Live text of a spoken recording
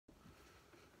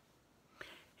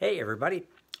Hey everybody,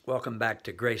 welcome back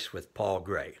to Grace with Paul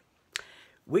Gray.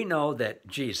 We know that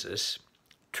Jesus,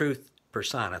 truth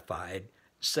personified,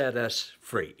 set us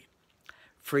free.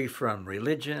 Free from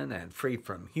religion and free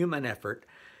from human effort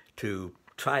to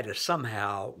try to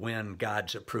somehow win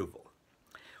God's approval.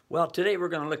 Well, today we're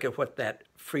going to look at what that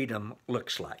freedom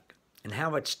looks like and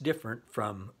how it's different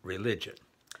from religion.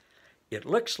 It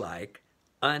looks like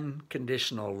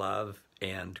unconditional love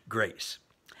and grace.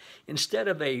 Instead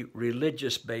of a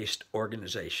religious-based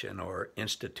organization or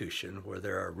institution where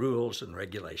there are rules and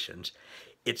regulations,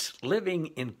 it's living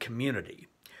in community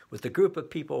with a group of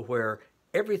people where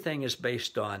everything is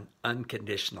based on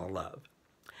unconditional love.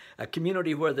 A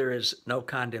community where there is no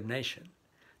condemnation,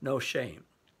 no shame,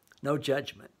 no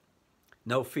judgment,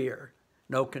 no fear,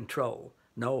 no control,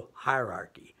 no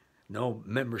hierarchy, no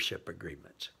membership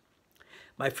agreements.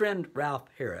 My friend Ralph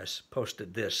Harris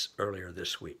posted this earlier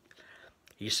this week.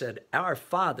 He said, "Our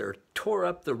Father tore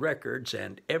up the records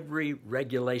and every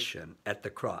regulation at the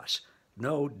cross.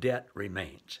 No debt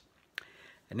remains."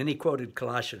 And then he quoted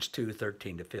Colossians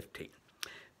 2:13-15.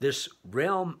 This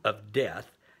realm of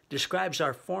death describes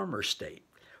our former state,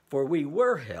 for we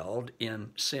were held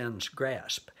in sin's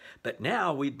grasp. But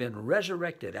now we've been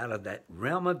resurrected out of that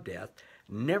realm of death,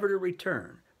 never to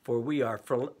return, for we are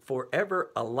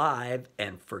forever alive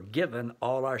and forgiven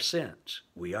all our sins.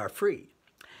 We are free.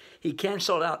 He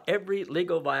canceled out every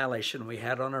legal violation we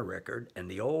had on our record and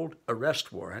the old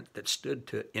arrest warrant that stood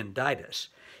to indict us.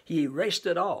 He erased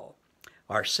it all.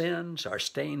 Our sins, our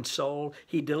stained soul,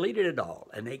 he deleted it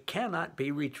all, and they cannot be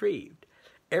retrieved.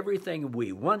 Everything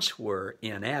we once were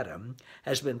in Adam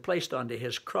has been placed onto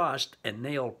his cross and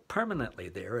nailed permanently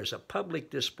there as a public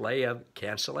display of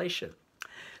cancellation.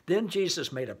 Then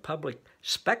Jesus made a public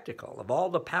spectacle of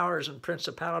all the powers and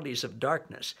principalities of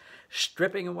darkness,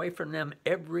 stripping away from them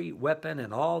every weapon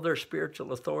and all their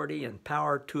spiritual authority and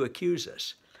power to accuse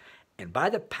us. And by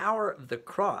the power of the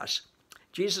cross,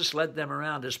 Jesus led them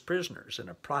around as prisoners in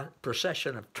a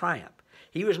procession of triumph.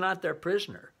 He was not their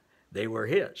prisoner. They were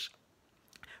his.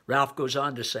 Ralph goes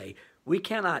on to say, "We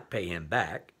cannot pay him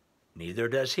back, neither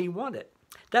does he want it.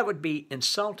 That would be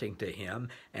insulting to him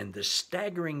and the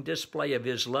staggering display of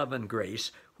his love and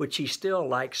grace, which he still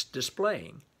likes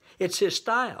displaying. It's his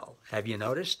style, have you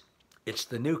noticed? It's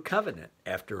the new covenant,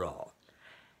 after all."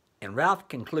 And Ralph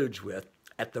concludes with,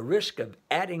 at the risk of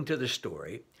adding to the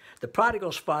story, the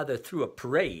prodigal's father threw a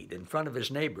parade in front of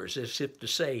his neighbors as if to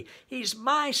say, "He's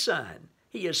my son.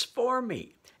 He is for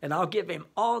me, and I'll give him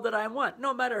all that I want,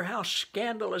 no matter how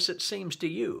scandalous it seems to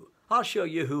you. I'll show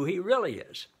you who he really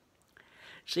is."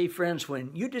 See, friends,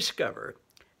 when you discover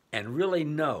and really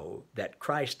know that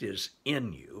Christ is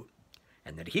in you,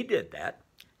 and that he did that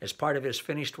as part of his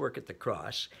finished work at the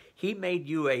cross, he made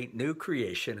you a new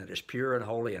creation that is pure and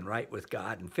holy and right with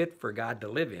God and fit for God to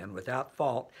live in without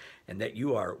fault, and that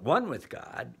you are one with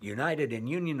God, united in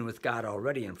union with God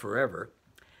already and forever,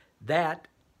 that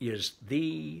is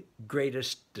the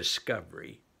greatest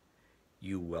discovery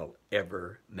you will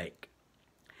ever make.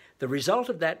 The result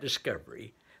of that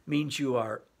discovery means you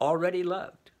are already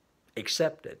loved,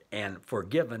 accepted, and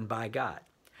forgiven by God.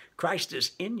 Christ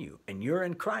is in you, and you're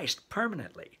in Christ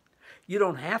permanently. You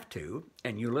don't have to,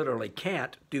 and you literally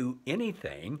can't do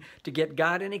anything to get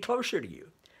God any closer to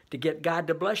you, to get God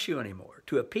to bless you anymore,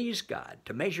 to appease God,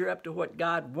 to measure up to what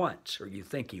God wants or you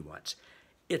think he wants.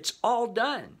 It's all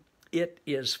done. It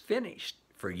is finished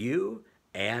for you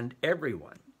and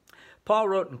everyone. Paul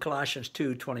wrote in Colossians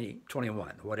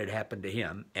 2:20-21 what had happened to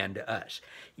him and to us.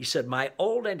 He said, "My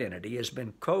old identity has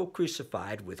been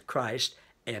co-crucified with Christ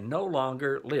and no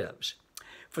longer lives.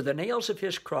 For the nails of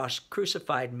his cross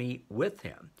crucified me with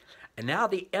him. And now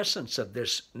the essence of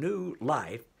this new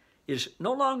life is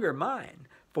no longer mine,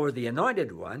 for the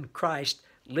Anointed One, Christ,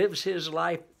 lives his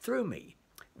life through me.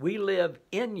 We live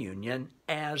in union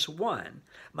as one.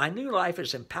 My new life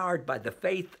is empowered by the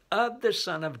faith of the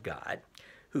Son of God,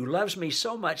 who loves me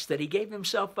so much that he gave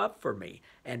himself up for me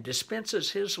and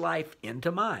dispenses his life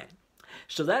into mine.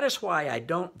 So that is why I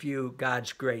don't view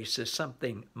God's grace as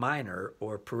something minor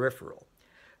or peripheral.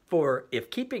 For if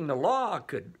keeping the law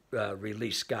could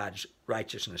release God's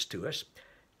righteousness to us,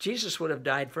 Jesus would have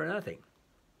died for nothing."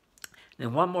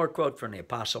 And one more quote from the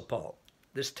Apostle Paul.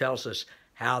 This tells us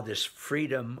how this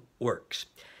freedom works.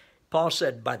 Paul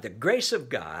said, "By the grace of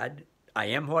God, I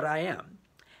am what I am.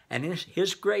 And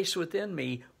his grace within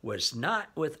me was not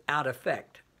without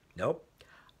effect." Nope.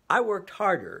 "I worked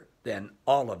harder than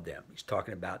all of them." He's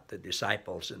talking about the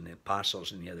disciples and the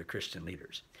apostles and the other Christian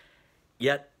leaders.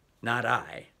 "Yet not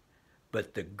I,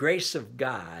 but the grace of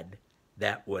God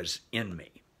that was in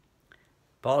me."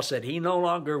 Paul said he no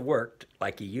longer worked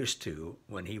like he used to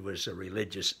when he was a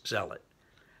religious zealot.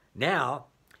 Now,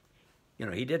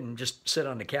 he didn't just sit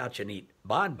on the couch and eat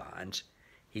bonbons.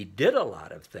 He did a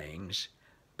lot of things,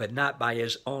 but not by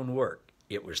his own work.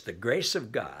 It was the grace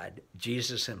of God,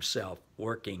 Jesus himself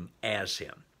working as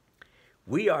him.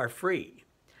 We are free.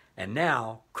 And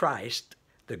now Christ,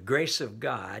 the grace of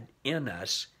God in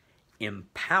us,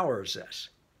 empowers us.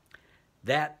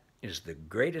 That is the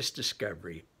greatest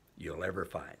discovery you'll ever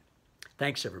find.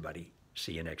 Thanks, everybody.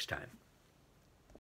 See you next time.